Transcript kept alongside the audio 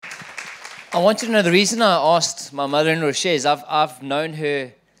I want you to know the reason I asked my mother-in-law, Shay, is I've known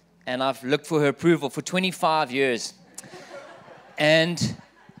her and I've looked for her approval for 25 years. And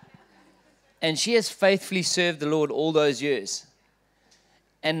she has faithfully served the Lord all those years.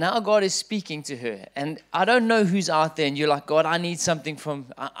 And now God is speaking to her. And I don't know who's out there and you're like, God, I need something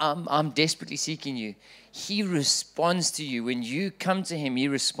I'm desperately seeking you. He responds to you. When you come to him, he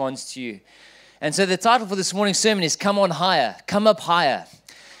responds to you. And so the title for this morning's sermon is Come On Higher, Come Up Higher.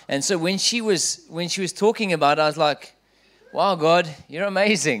 And so when she was talking about it, I was like, wow, God, you're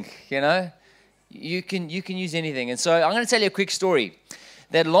amazing, you know. You can use anything. And so I'm going to tell you a quick story.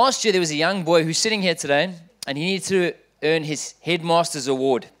 That last year there was a young boy who's sitting here today, and he needed to earn his headmaster's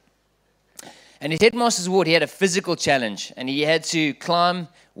award. And his headmaster's award, he had a physical challenge, and he had to climb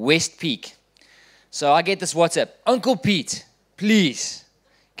West Peak. So I get this WhatsApp, Uncle Pete, please,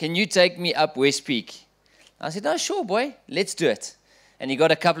 can you take me up West Peak? I said, oh, sure, boy, let's do it. And he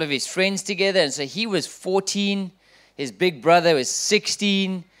got a couple of his friends together, and so he was 14, his big brother was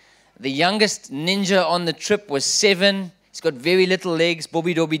 16, the youngest ninja on the trip was 7, he's got very little legs,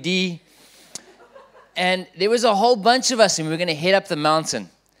 Bobby Dobby D. And there was a whole bunch of us, and we were going to head up the mountain.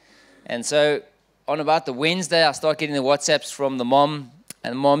 And so on about the Wednesday, I started getting the WhatsApps from the mom,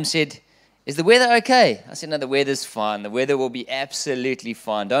 and the mom said, is the weather okay? I said, no, the weather's fine. The weather will be absolutely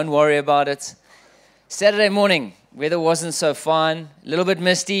fine. Don't worry about it. Saturday morning, weather wasn't so fine, a little bit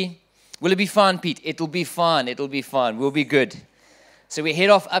misty. Will it be fine, Pete? It'll be fine. It'll be fine. We'll be good. So we head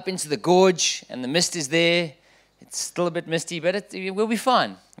off up into the gorge, and the mist is there. It's still a bit misty, but we'll be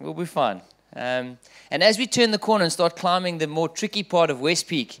fine. We'll be fine. And as we turn the corner and start climbing the more tricky part of West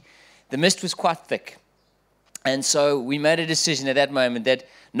Peak, the mist was quite thick. And so we made a decision at that moment that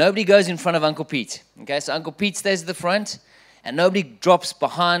nobody goes in front of Uncle Pete. Okay, so Uncle Pete stays at the front, and nobody drops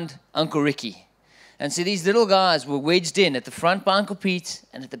behind Uncle Ricky. And so these little guys were wedged in at the front by Uncle Pete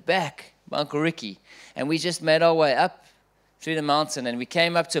and at the back by Uncle Ricky. And we just made our way up through the mountain, and we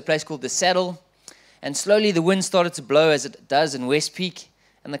came up to a place called the Saddle. And slowly the wind started to blow as it does in West Peak,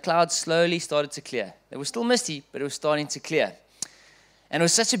 and the clouds slowly started to clear. They were still misty, but it was starting to clear. And it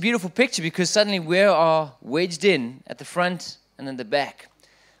was such a beautiful picture because suddenly we are wedged in at the front and in the back.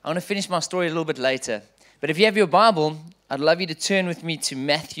 I want to finish my story a little bit later. But if you have your Bible, I'd love you to turn with me to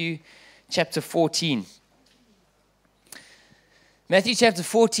Matthew chapter 14. Matthew chapter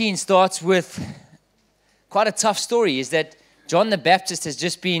 14 starts with quite a tough story. Is that John the Baptist has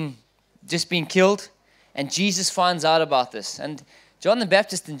just been killed, and Jesus finds out about this. And John the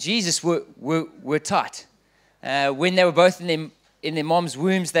Baptist and Jesus were tight. When they were both in their mom's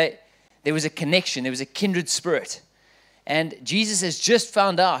wombs, there was a connection. There was a kindred spirit. And Jesus has just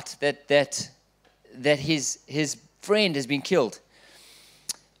found out that his friend has been killed.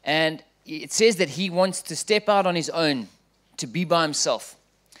 And it says that he wants to step out on his own to be by himself.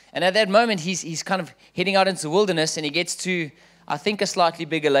 And at that moment, he's kind of heading out into the wilderness, and he gets to, I think, a slightly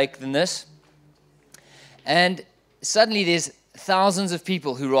bigger lake than this. And suddenly there's thousands of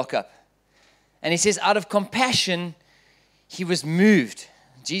people who rock up. And he says, out of compassion, he was moved.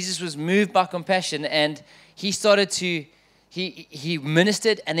 Jesus was moved by compassion, and he started to, he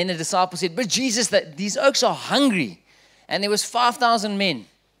ministered, and then the disciples said, but Jesus, these oaks are hungry. And there was 5,000 men,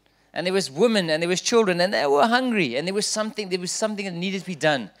 and there was women, and there was children, and they were hungry, and there was something that needed to be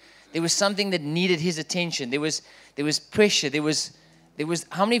done. There was something that needed his attention. There was pressure. There was,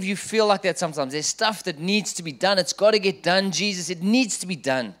 how many of you feel like that sometimes? There's stuff that needs to be done. It's got to get done, Jesus. It needs to be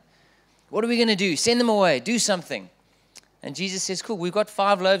done. What are we going to do? Send them away. Do something. And Jesus says, cool, we've got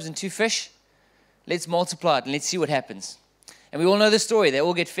 5 loaves and 2 fish. Let's multiply it and let's see what happens. And we all know the story. They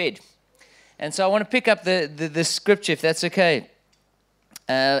all get fed. And so I want to pick up the scripture, if that's okay,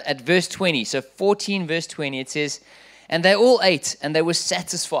 at verse 20. So 14 verse 20, it says, and they all ate and they were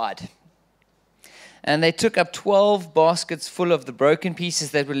satisfied. And they took up 12 baskets full of the broken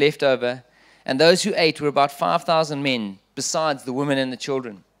pieces that were left over. And those who ate were about 5,000 men, besides the women and the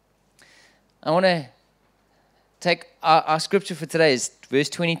children. I want to take our scripture for today is verse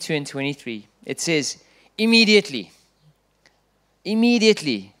 22 and 23. It says, immediately,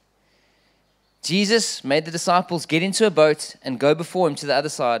 Jesus made the disciples get into a boat and go before him to the other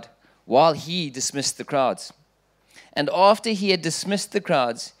side while he dismissed the crowds. And after he had dismissed the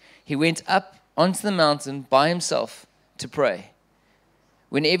crowds, he went up onto the mountain by himself to pray.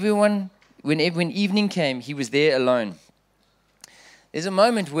 When evening came, he was there alone. There's a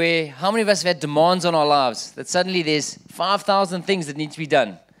moment where, how many of us have had demands on our lives that suddenly there's 5,000 things that need to be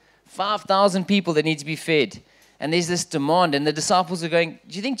done, 5,000 people that need to be fed, and there's this demand, and the disciples are going,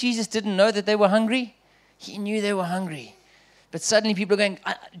 do you think Jesus didn't know that they were hungry? He knew they were hungry. But suddenly people are going,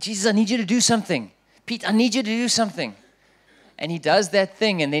 Jesus, I need you to do something. Pete, I need you to do something. And he does that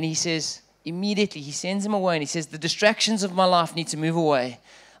thing, and then he says, Immediately, he sends him away and he says, the distractions of my life need to move away.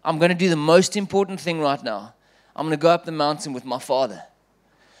 I'm going to do the most important thing right now. I'm going to go up the mountain with my father.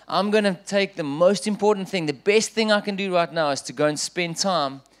 I'm going to take the most important thing. The best thing I can do right now is to go and spend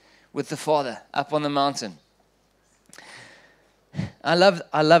time with the Father up on the mountain. I love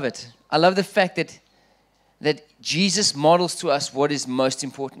it. I love the fact that Jesus models to us what is most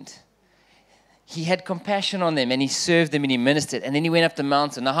important. He had compassion on them and he served them and he ministered. And then he went up the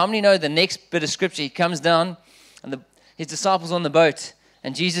mountain. Now, how many know the next bit of scripture? He comes down and his disciples on the boat.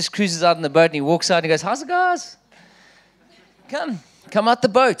 And Jesus cruises out in the boat and he walks out and he goes, how's it, guys? Come out the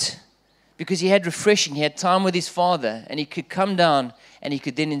boat. Because he had refreshing. He had time with his Father. And he could come down and he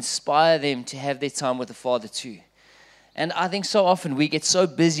could then inspire them to have their time with the Father too. And I think so often we get so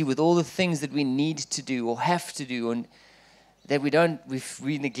busy with all the things that we need to do or have to do, and that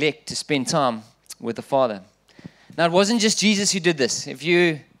we neglect to spend time with the Father. Now, it wasn't just Jesus who did this. If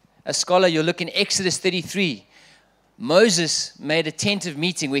you're a scholar, you'll look in Exodus 33. Moses made a tent of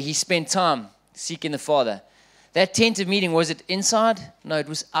meeting where he spent time seeking the Father. That tent of meeting, was it inside? No, it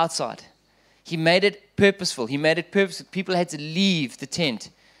was outside. He made it purposeful. People had to leave the tent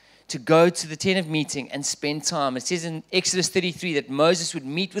to go to the tent of meeting and spend time. It says in Exodus 33 that Moses would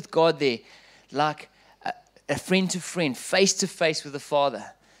meet with God there like a friend to friend, face to face with the Father.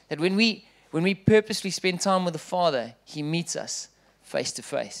 That when we purposely spend time with the Father, he meets us face to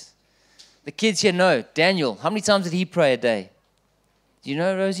face. The kids here know, Daniel, how many times did he pray a day? Do you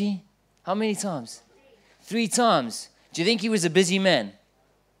know, Rosie? How many times? 3 times. Do you think he was a busy man? Do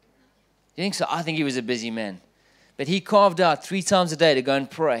you think so? I think he was a busy man. But he carved out 3 times a day to go and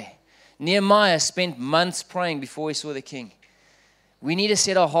pray. Nehemiah spent months praying before he saw the king. We need to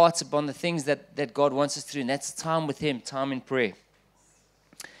set our hearts upon the things that God wants us to do, and that's time with him, time in prayer.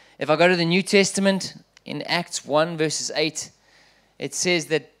 If I go to the New Testament, in Acts 1 verses 8, it says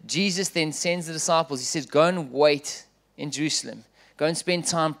that Jesus then sends the disciples. He says, go and wait in Jerusalem. Go and spend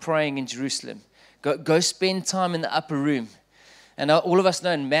time praying in Jerusalem. Go spend time in the upper room. And all of us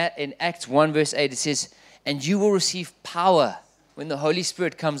know in Acts 1 verse 8, it says, and you will receive power when the Holy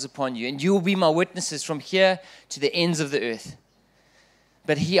Spirit comes upon you, and you will be my witnesses from here to the ends of the earth.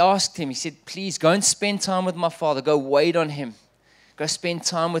 But he asked him, he said, please go and spend time with my Father. Go wait on him. Go spend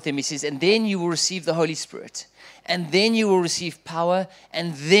time with him. He says, and then you will receive the Holy Spirit. And then you will receive power.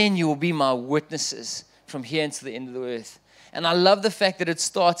 And then you will be my witnesses from here until the end of the earth. And I love the fact that it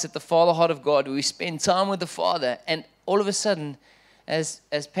starts at the Father heart of God, where we spend time with the Father. And all of a sudden, as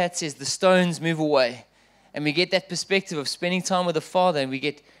Pat says, the stones move away. And we get that perspective of spending time with the Father. And we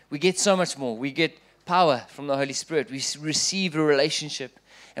get so much more. We get power from the Holy Spirit. We receive a relationship.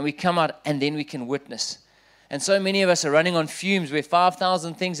 And we come out and then we can witness. And so many of us are running on fumes where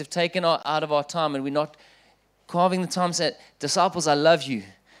 5,000 things have taken out of our time, and we're not carving the time to say, disciples, I love you.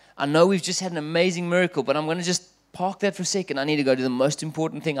 I know we've just had an amazing miracle, but I'm going to just park that for a second. I need to go do the most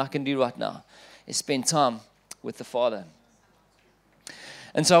important thing I can do right now, is spend time with the Father.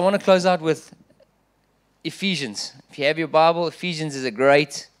 And so I want to close out with Ephesians. If you have your Bible, Ephesians is a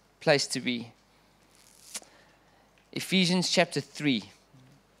great place to be. Ephesians chapter 3.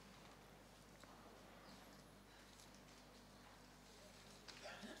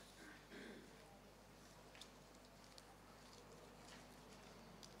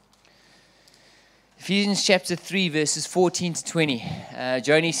 Ephesians chapter 3, verses 14 to 20.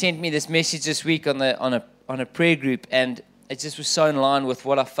 Joni sent me this message this week on a prayer group, and it just was so in line with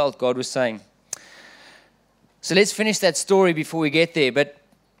what I felt God was saying. So let's finish that story before we get there. But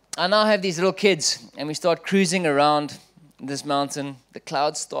I now have these little kids, and we start cruising around this mountain. The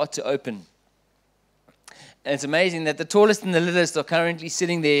clouds start to open. And it's amazing that the tallest and the littlest are currently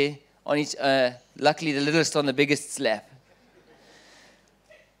sitting there on each, luckily the littlest on the biggest's lap.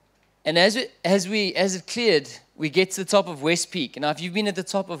 And as it cleared, we get to the top of West Peak. Now, if you've been at the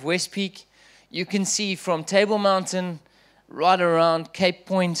top of West Peak, you can see from Table Mountain right around Cape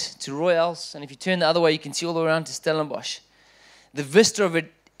Point to Royals. And if you turn the other way, you can see all the way around to Stellenbosch. The vista of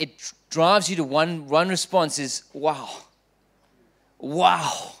it drives you to one response is, wow.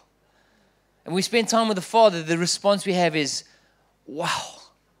 Wow. And we spend time with the Father, the response we have is, wow.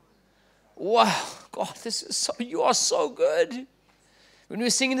 Wow. God, you are so good. When we were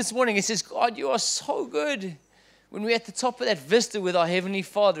singing this morning, it says, God, you are so good. When we're at the top of that vista with our Heavenly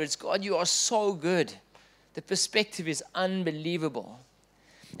Father, it's, God, you are so good. The perspective is unbelievable.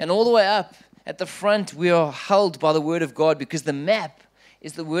 And all the way up at the front, we are held by the Word of God, because the map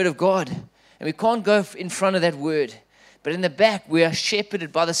is the Word of God. And we can't go in front of that Word. But in the back, we are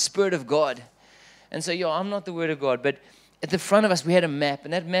shepherded by the Spirit of God. And so, I'm not the Word of God, but at the front of us, we had a map,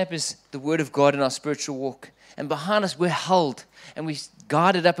 and that map is the Word of God in our spiritual walk. And behind us, we're held, and we're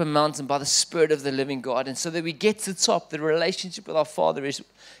guided up a mountain by the Spirit of the living God. And so that we get to the top, the relationship with our Father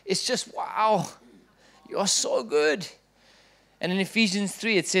it's just, wow, you are so good. And in Ephesians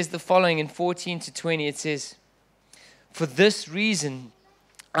 3, it says the following in 14 to 20, it says, "For this reason,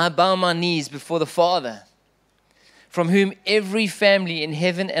 I bow my knees before the Father, from whom every family in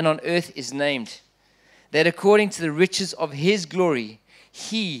heaven and on earth is named, that according to the riches of His glory,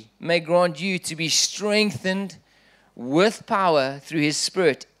 He may grant you to be strengthened with power through His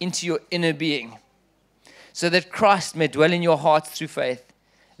Spirit into your inner being, so that Christ may dwell in your hearts through faith,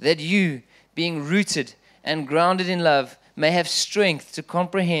 that you, being rooted and grounded in love, may have strength to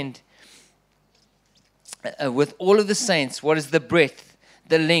comprehend with all of the saints what is the breadth,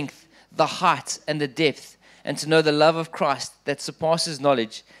 the length, the height, and the depth, and to know the love of Christ that surpasses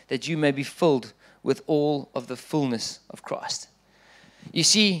knowledge, that you may be filled with all of the fullness of Christ." You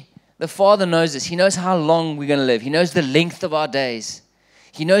see, the Father knows this. He knows how long we're going to live. He knows the length of our days.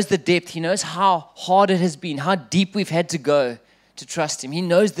 He knows the depth. He knows how hard it has been, how deep we've had to go to trust Him. He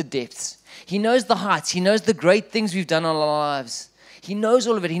knows the depths. He knows the heights. He knows the great things we've done in our lives. He knows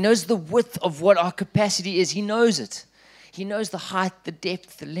all of it. He knows the width of what our capacity is. He knows it. He knows the height, the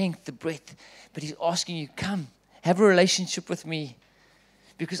depth, the length, the breadth. But He's asking you, come, have a relationship with me,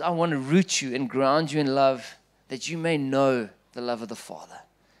 because I want to root you and ground you in love, that you may know the love of the Father.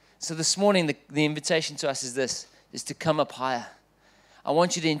 So this morning, the invitation to us is this, is to come up higher. I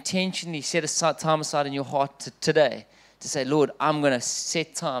want you to intentionally set time aside in your heart today to say, Lord, I'm going to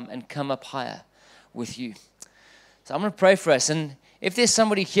set time and come up higher with you. So I'm going to pray for us. And if there's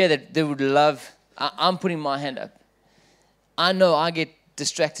somebody here that would love, I'm putting my hand up. I know I get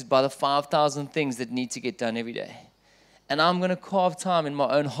distracted by the 5,000 things that need to get done every day. And I'm going to carve time in my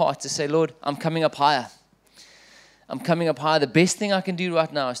own heart to say, Lord, I'm coming up higher. I'm coming up higher. The best thing I can do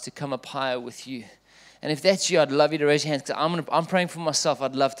right now is to come up higher with you. And if that's you, I'd love you to raise your hands. I'm praying for myself.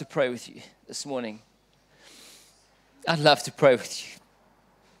 I'd love to pray with you this morning. I'd love to pray with you.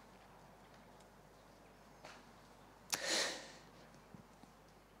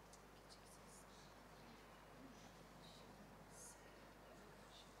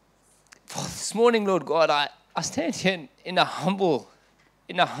 This morning, Lord God, I stand here in a humble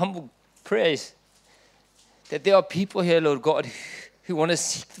praise that there are people here, Lord God, who want to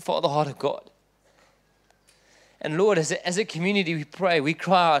seek the Father heart of God. And Lord, as a community, we pray, we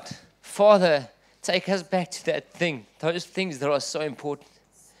cry out, Father, take us back to that thing, those things that are so important.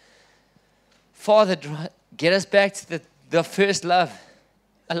 Father, get us back to the first love,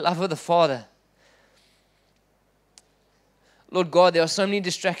 a love of the Father. Lord God, there are so many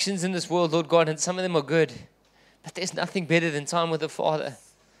distractions in this world, Lord God, and some of them are good. But there's nothing better than time with the Father.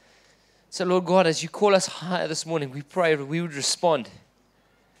 So, Lord God, as you call us higher this morning, we pray that we would respond.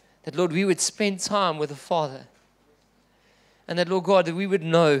 That, Lord, we would spend time with the Father. And that, Lord God, that we would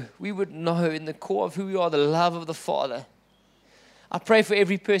know in the core of who we are, the love of the Father. I pray for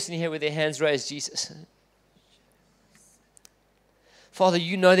every person here with their hands raised, Jesus. Father,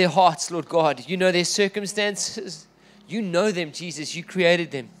 you know their hearts, Lord God. You know their circumstances. You know them, Jesus. You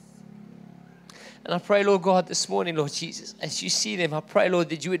created them. And I pray, Lord God, this morning, Lord Jesus, as you see them, I pray, Lord,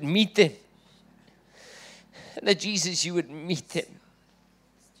 that you would meet them. And that, Jesus, you would meet them.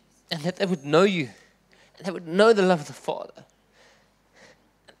 And that they would know you. And they would know the love of the Father.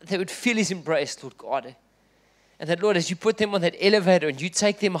 And they would feel His embrace, Lord God. And that, Lord, as you put them on that elevator and you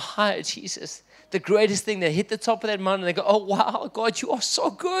take them higher, Jesus, the greatest thing, they hit the top of that mountain and they go, oh, wow, God, you are so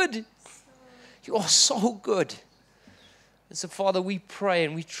good. You are so good. And so, Father, we pray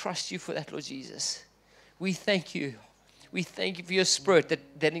and we trust you for that, Lord Jesus. We thank you. We thank you for your Spirit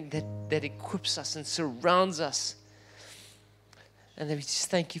that equips us and surrounds us. And that we just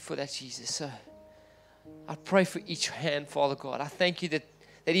thank you for that, Jesus. So I pray for each hand, Father God. I thank you that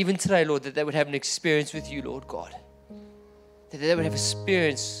even today, Lord, that they would have an experience with you, Lord God. That they would have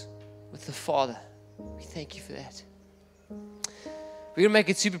experience with the Father. We thank you for that. We're going to make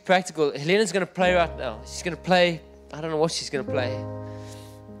it super practical. Helena's going to play right now. She's going to play. I don't know what she's going to play.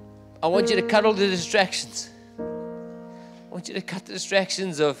 I want you to cut all the distractions. I want you to cut the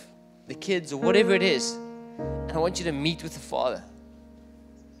distractions of the kids or whatever it is. And I want you to meet with the Father.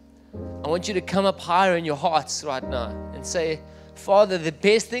 I want you to come up higher in your hearts right now and say, Father, the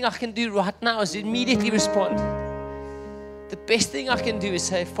best thing I can do right now is immediately respond. The best thing I can do is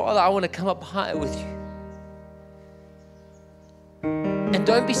say, Father, I want to come up higher with you. And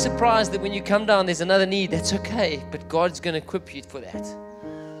don't be surprised that when you come down, there's another need. That's okay, but God's going to equip you for that.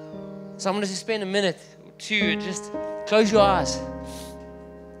 So I'm going to just spend a minute or two, just close your eyes.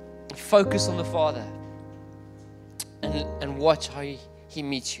 Focus on the Father. and watch how he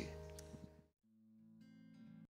meets you.